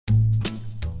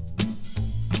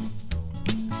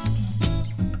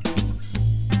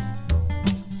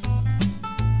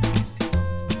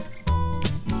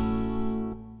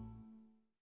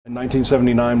In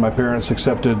 1979, my parents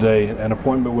accepted an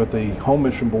appointment with the Home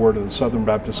Mission Board of the Southern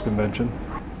Baptist Convention,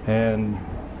 and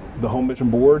the Home Mission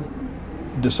Board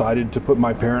decided to put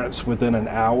my parents within an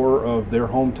hour of their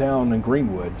hometown in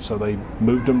Greenwood, so they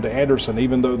moved them to Anderson,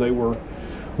 even though they were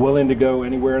willing to go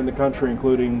anywhere in the country,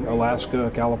 including Alaska,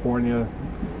 California.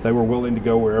 They were willing to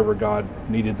go wherever God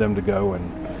needed them to go,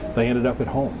 and they ended up at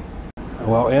home.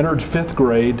 Well, entered fifth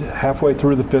grade, halfway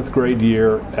through the fifth grade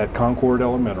year at Concord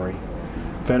Elementary.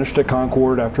 Finished at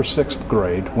Concord after sixth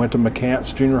grade, went to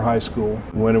McCants Junior High School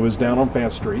when it was down on Fan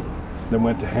Street, then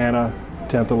went to Hanna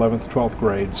 10th, 11th, 12th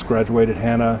grades, graduated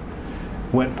Hanna,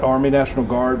 went Army National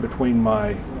Guard between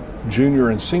my junior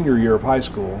and senior year of high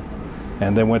school,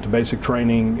 and then went to basic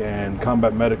training and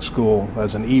combat medic school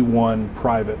as an E1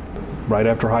 private right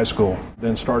after high school.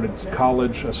 Then started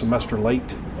college a semester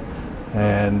late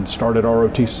and started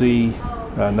ROTC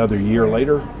another year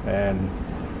later, and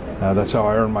that's how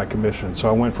I earned my commission. So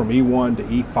I went from E1 to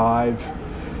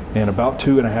E5 in about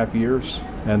 2.5 years,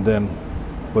 and then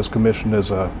was commissioned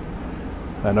as an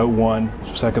 01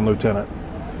 second lieutenant.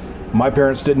 My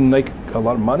parents didn't make a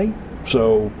lot of money,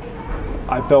 so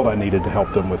I felt I needed to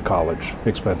help them with college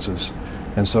expenses.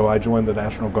 And so I joined the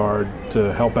National Guard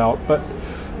to help out, but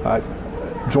I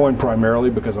joined primarily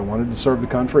because I wanted to serve the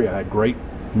country. I had great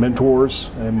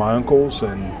mentors and my uncles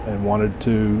and wanted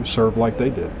to serve like they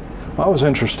did. I was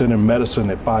interested in medicine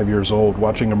at 5 years old,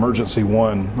 watching Emergency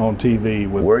One on TV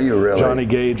with Were you really? Johnny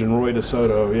Gage and Roy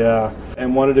DeSoto, yeah.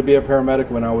 And wanted to be a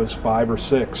paramedic when I was 5 or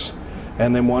 6,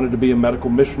 and then wanted to be a medical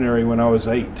missionary when I was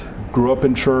 8. Grew up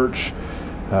in church.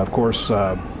 Of course,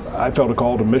 I felt a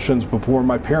call to missions before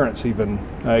my parents even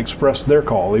expressed their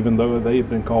call, even though they had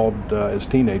been called as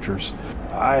teenagers.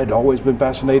 I had always been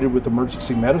fascinated with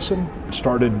emergency medicine.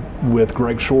 Started with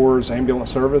Greg Shore's ambulance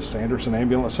service, Anderson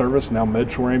Ambulance Service, now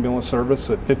MedShore Ambulance Service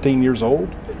at 15 years old.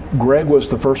 Greg was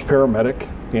the first paramedic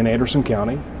in Anderson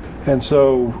County. And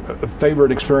so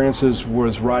favorite experiences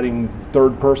was riding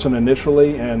third person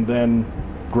initially, and then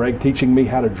Greg teaching me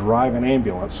how to drive an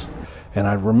ambulance. And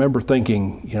I remember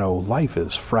thinking, you know, life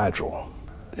is fragile.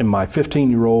 And my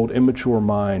 15-year-old immature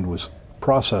mind was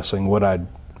processing what I'd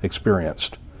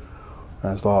experienced.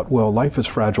 I thought, well, life is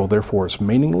fragile, therefore it's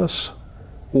meaningless,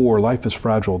 or life is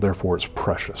fragile, therefore it's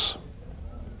precious.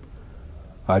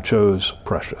 I chose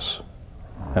precious,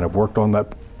 and I've worked on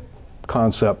that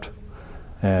concept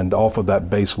and off of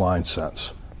that baseline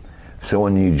since. So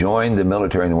when you joined the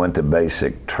military and went to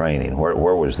basic training,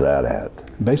 where was that at?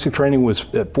 Basic training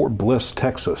was at Fort Bliss,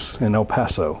 Texas, in El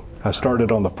Paso. I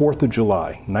started on the 4th of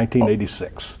July,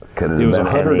 1986. It was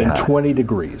 120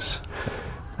 degrees.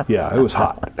 Yeah, it was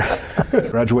hot.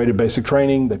 Graduated basic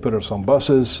training, they put us on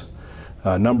buses.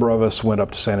 A number of us went up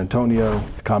to San Antonio,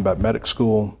 combat medic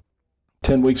school.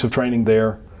 10 weeks of training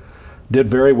there. Did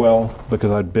very well because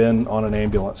I'd been on an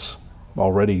ambulance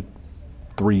already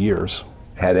 3 years.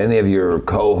 Had any of your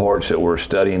cohorts that were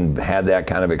studying had that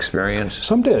kind of experience?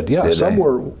 Some did, yeah. Some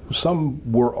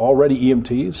were already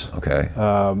EMTs. Okay.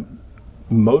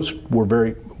 Most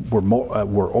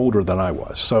were older than I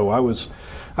was. So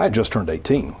I had just turned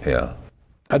 18. Yeah.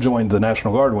 I joined the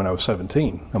National Guard when I was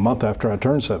 17, a month after I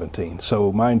turned 17.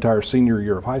 So my entire senior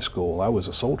year of high school, I was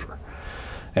a soldier.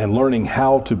 And learning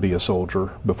how to be a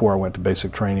soldier before I went to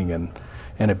basic training and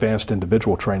advanced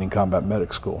individual training, combat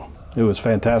medic school. It was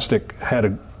fantastic.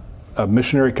 Had a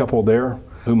missionary couple there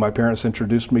who my parents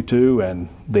introduced me to, and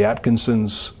the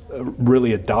Atkinsons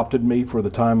really adopted me for the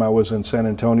time I was in San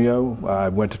Antonio. I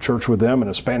went to church with them in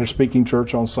a Spanish-speaking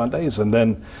church on Sundays, and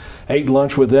then ate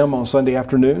lunch with them on Sunday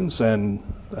afternoons, and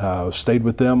stayed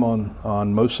with them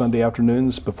on most Sunday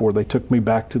afternoons before they took me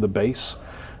back to the base,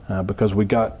 because we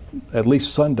got at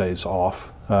least Sundays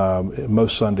off,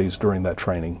 most Sundays during that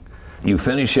training. You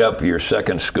finish up your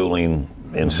second schooling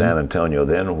in San Antonio,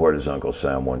 then where does Uncle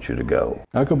Sam want you to go?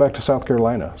 I go back to South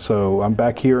Carolina. So I'm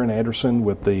back here in Anderson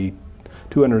with the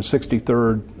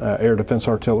 263rd Air Defense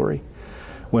Artillery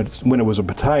when it was a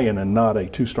battalion and not a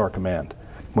two-star command.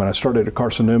 When I started at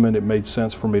Carson Newman, it made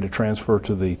sense for me to transfer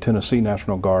to the Tennessee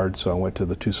National Guard, so I went to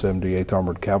the 278th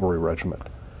Armored Cavalry Regiment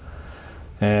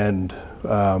and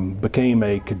became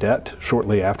a cadet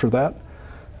shortly after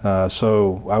that.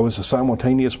 So I was a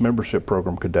simultaneous membership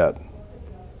program cadet.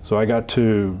 So I got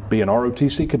to be an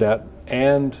ROTC cadet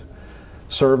and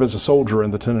serve as a soldier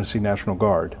in the Tennessee National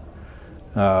Guard.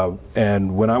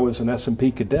 And when I was an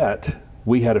S&P cadet,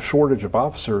 we had a shortage of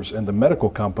officers in the medical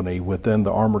company within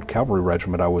the Armored Cavalry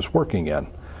Regiment I was working in.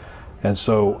 And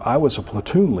so I was a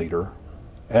platoon leader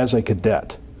as a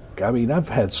cadet. I mean, I've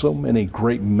had so many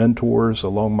great mentors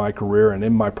along my career and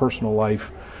in my personal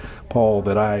life, Paul,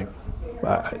 that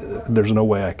there's no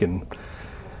way I can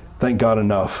thank God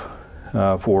enough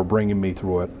for bringing me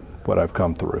through it, what I've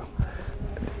come through.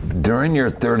 During your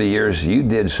 30 years, you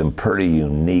did some pretty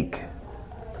unique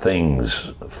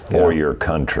things for your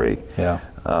country. Yeah.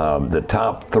 The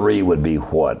top three would be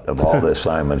what, of all the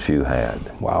assignments you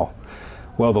had? Wow.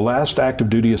 Well, the last active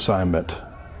duty assignment,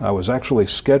 I was actually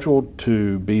scheduled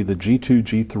to be the G2,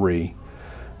 G3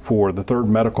 for the 3rd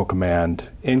Medical Command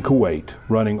in Kuwait,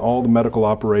 running all the medical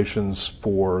operations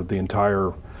for the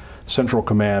entire Central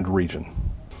Command region.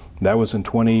 That was in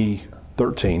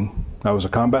 2013. I was a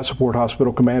combat support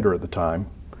hospital commander at the time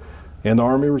in the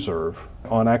Army Reserve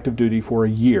on active duty for a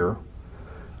year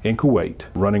in Kuwait,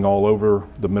 running all over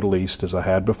the Middle East as I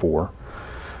had before.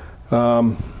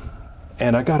 And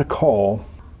I got a call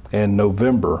in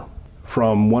November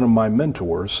from one of my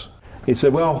mentors. He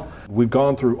said, well, we've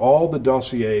gone through all the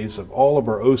dossiers of all of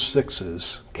our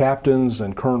 06s, captains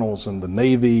and colonels in the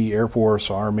Navy, Air Force,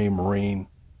 Army, Marine,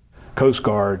 Coast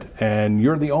Guard, and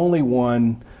you're the only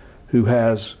one who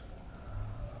has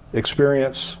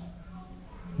experience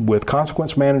with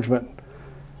consequence management,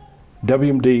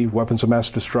 WMD, weapons of mass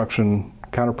destruction,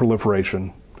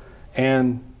 counterproliferation,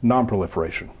 and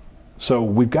nonproliferation. So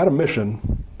we've got a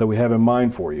mission that we have in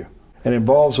mind for you. And it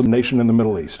involves a nation in the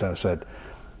Middle East. And I said,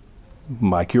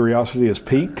 my curiosity is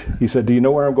piqued. He said, do you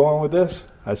know where I'm going with this?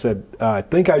 I said, I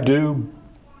think I do,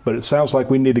 but it sounds like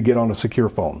we need to get on a secure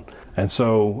phone. And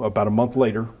so about a month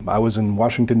later, I was in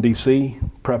Washington, D.C.,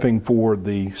 prepping for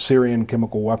the Syrian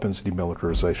chemical weapons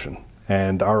demilitarization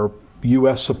and our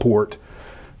U.S. support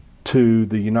to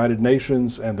the United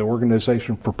Nations and the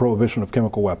Organization for Prohibition of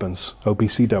Chemical Weapons,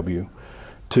 OPCW,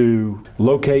 to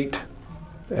locate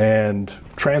and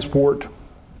transport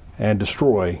and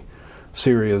destroy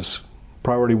Syria's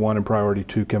Priority 1 and Priority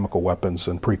 2 chemical weapons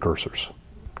and precursors.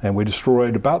 And we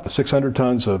destroyed about 600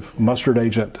 tons of mustard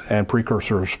agent and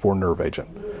precursors for nerve agent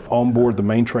on board the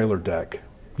main trailer deck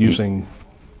using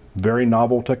very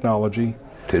novel technology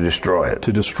to destroy it.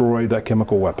 To destroy that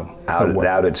chemical weapon.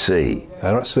 Out at sea.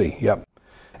 Out at sea, yep.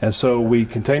 And so we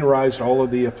containerized all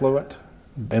of the effluent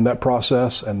in that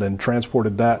process and then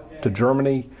transported that to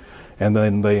Germany, and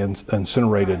then they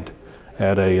incinerated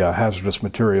at a hazardous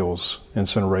materials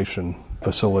incineration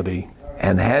facility.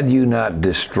 And had you not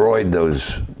destroyed those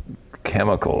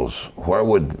chemicals, where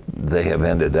would they have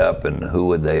ended up and who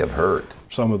would they have hurt?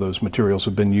 Some of those materials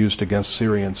have been used against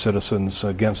Syrian citizens,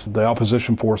 against the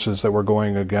opposition forces that were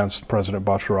going against President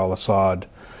Bashar al-Assad.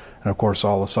 And of course,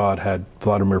 al-Assad had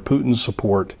Vladimir Putin's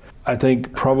support. I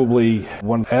think probably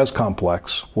one as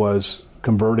complex was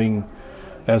converting,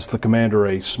 as the commander,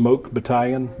 a smoke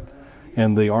battalion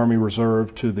in the Army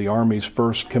Reserve to the Army's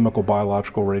first chemical,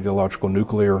 biological, radiological,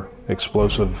 nuclear,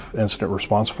 explosive incident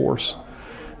response force.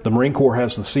 The Marine Corps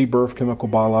has the CBRF, Chemical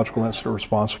Biological Incident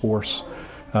Response Force,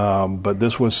 but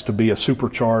this was to be a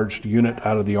supercharged unit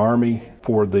out of the Army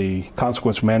for the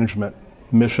consequence management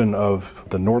mission of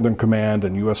the Northern Command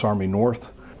and U.S. Army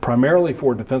North, primarily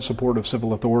for defense support of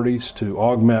civil authorities to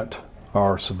augment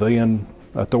our civilian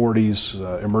authorities,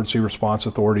 emergency response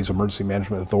authorities, emergency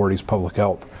management authorities, public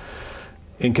health.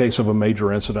 In case of a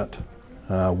major incident,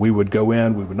 we would go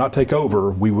in, we would not take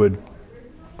over, we would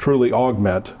truly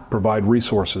augment, provide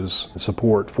resources and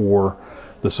support for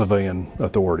the civilian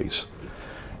authorities.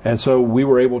 And so we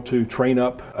were able to train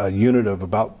up a unit of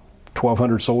about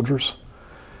 1,200 soldiers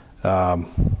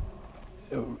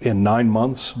in 9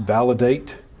 months,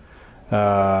 validate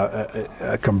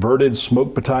a converted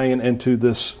smoke battalion into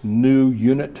this new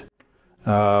unit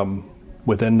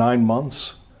within 9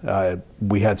 months.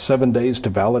 We had 7 days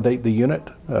to validate the unit,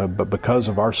 but because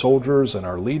of our soldiers and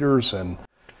our leaders, and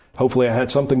hopefully I had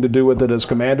something to do with it as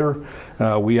commander,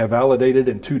 we have validated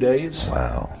in 2 days.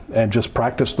 Wow. And just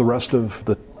practiced the rest of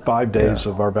the 5 days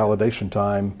of our validation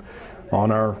time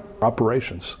on our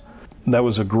operations. That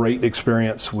was a great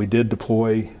experience. We did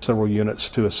deploy several units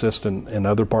to assist in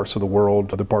other parts of the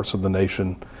world, other parts of the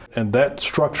nation. And that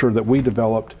structure that we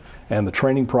developed and the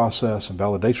training process and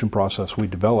validation process we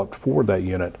developed for that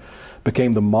unit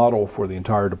became the model for the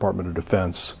entire Department of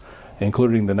Defense,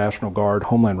 including the National Guard,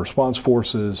 Homeland Response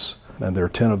Forces, and there are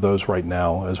 10 of those right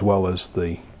now, as well as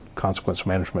the Consequence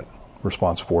Management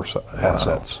Response Force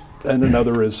assets. And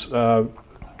another is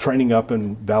training up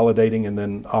and validating and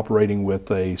then operating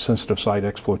with a sensitive site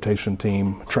exploitation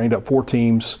team. Trained up 4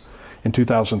 teams in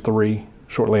 2003,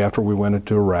 shortly after we went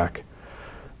into Iraq.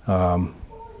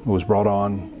 Was brought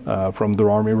on from the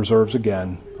Army Reserves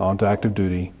again, onto active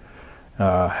duty.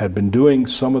 Had been doing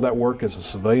some of that work as a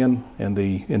civilian in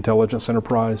the intelligence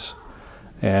enterprise,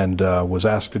 and was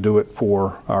asked to do it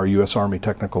for our U.S. Army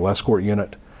Technical Escort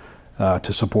Unit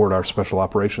to support our Special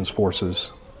Operations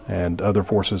Forces and other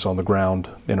forces on the ground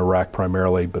in Iraq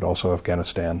primarily, but also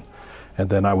Afghanistan. And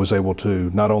then I was able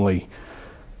to not only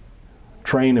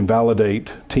train and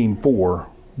validate Team 4,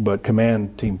 but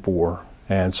command Team 4,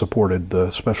 and supported the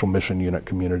Special Mission Unit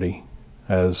community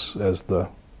as the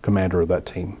commander of that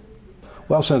team.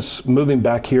 Well, since moving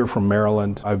back here from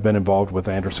Maryland, I've been involved with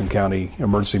the Anderson County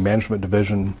Emergency Management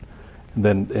Division. And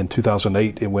then in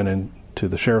 2008, it went into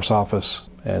the Sheriff's Office,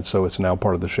 and so it's now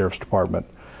part of the Sheriff's Department.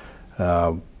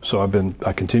 So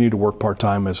I continue to work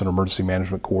part-time as an emergency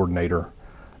management coordinator,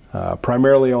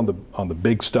 primarily on the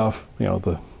big stuff,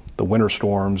 the winter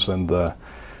storms and the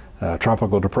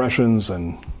tropical depressions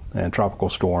and tropical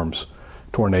storms,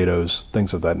 tornadoes,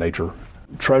 things of that nature.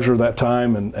 Treasure that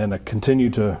time and I continue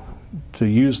to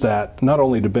use that not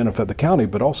only to benefit the county,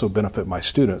 but also benefit my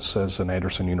students. As an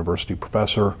Anderson University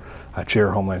professor, I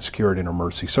chair Homeland Security and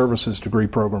Emergency Services degree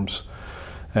programs.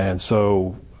 And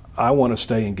so I want to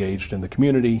stay engaged in the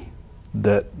community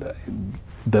that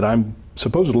I'm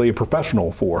supposedly a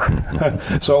professional for.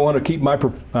 So I want to keep my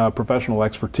professional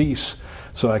expertise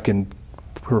so I can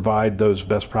provide those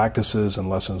best practices and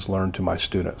lessons learned to my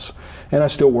students. And I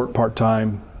still work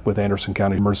part-time with Anderson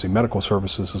County Emergency Medical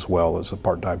Services as well as a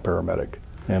part-time paramedic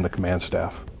and the command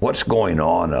staff. What's going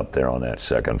on up there on that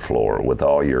second floor with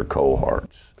all your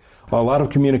cohorts? Well, a lot of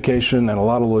communication and a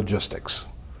lot of logistics.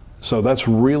 So that's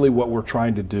really what we're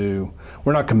trying to do.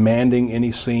 We're not commanding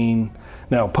any scene.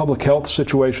 Now, public health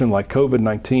situation like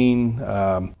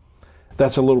COVID-19,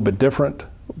 that's a little bit different,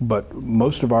 but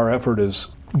most of our effort is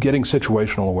getting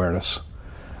situational awareness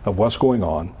of what's going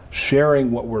on,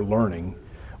 sharing what we're learning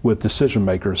with decision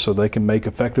makers so they can make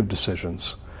effective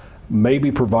decisions,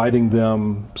 maybe providing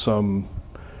them some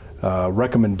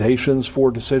recommendations for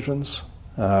decisions,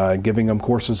 giving them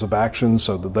courses of action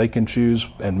so that they can choose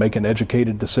and make an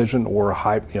educated decision, or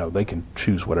they can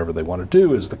choose whatever they want to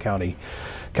do as the county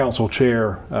council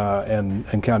chair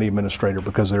and county administrator,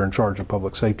 because they're in charge of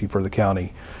public safety for the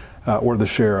county, or the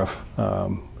sheriff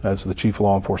as the chief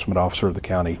law enforcement officer of the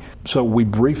county. So we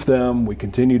brief them, we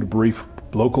continue to brief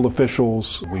local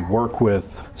officials, we work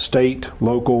with state,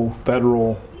 local,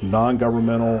 federal,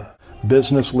 non-governmental,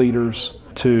 business leaders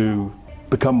to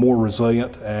become more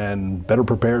resilient and better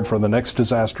prepared for the next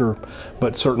disaster,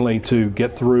 but certainly to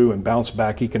get through and bounce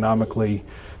back economically,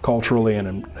 culturally,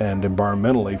 and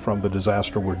environmentally from the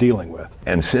disaster we're dealing with.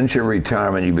 And since your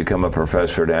retirement, you become a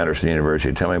professor at Anderson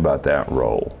University. Tell me about that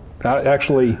role. I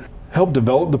actually helped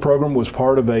develop the program, was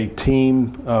part of a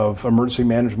team of emergency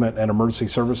management and emergency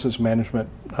services management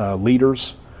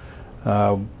leaders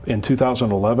in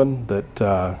 2011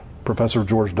 that Professor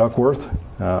George Duckworth,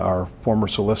 our former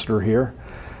solicitor here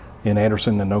in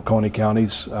Anderson and Oconee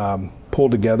counties,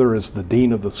 pulled together as the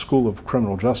dean of the School of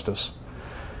Criminal Justice.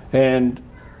 And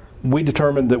we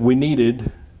determined that we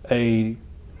needed a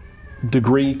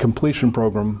degree completion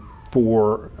program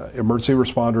for emergency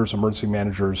responders, emergency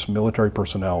managers, military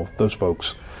personnel, those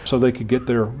folks, so they could get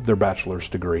their bachelor's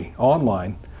degree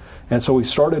online. And so we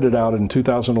started it out in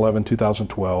 2011,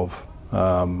 2012.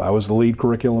 I was the lead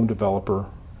curriculum developer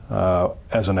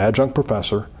as an adjunct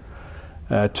professor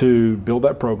to build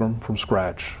that program from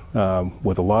scratch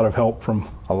with a lot of help from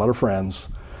a lot of friends.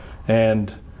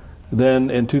 And then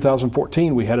in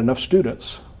 2014, we had enough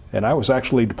students, and I was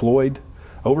actually deployed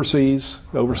overseas,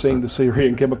 overseeing the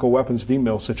Syrian chemical weapons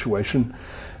demill situation,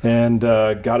 and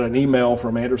got an email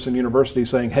from Anderson University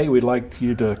saying, hey, we'd like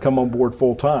you to come on board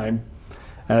full time.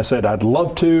 And I said, I'd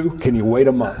love to, can you wait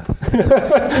a month?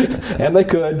 And they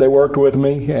could, they worked with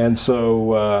me. And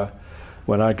so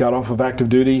when I got off of active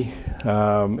duty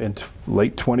in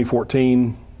late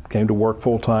 2014, came to work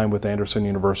full time with Anderson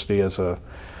University as a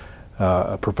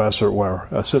professor, or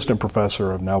assistant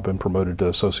professor. I've now been promoted to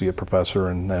associate professor,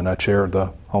 and I chair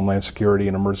the Homeland Security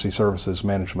and Emergency Services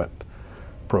Management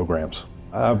programs.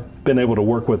 I've been able to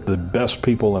work with the best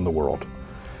people in the world,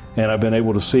 and I've been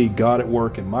able to see God at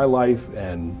work in my life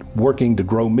and working to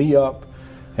grow me up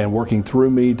and working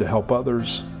through me to help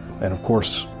others, and of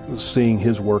course seeing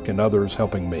His work in others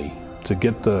helping me to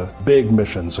get the big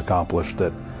missions accomplished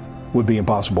that would be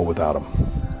impossible without Him.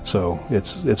 So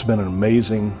it's been an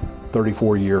amazing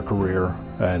 34-year career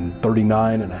and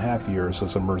 39 and a half years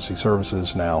as emergency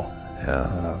services now.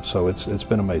 Yeah. So it's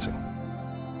been amazing.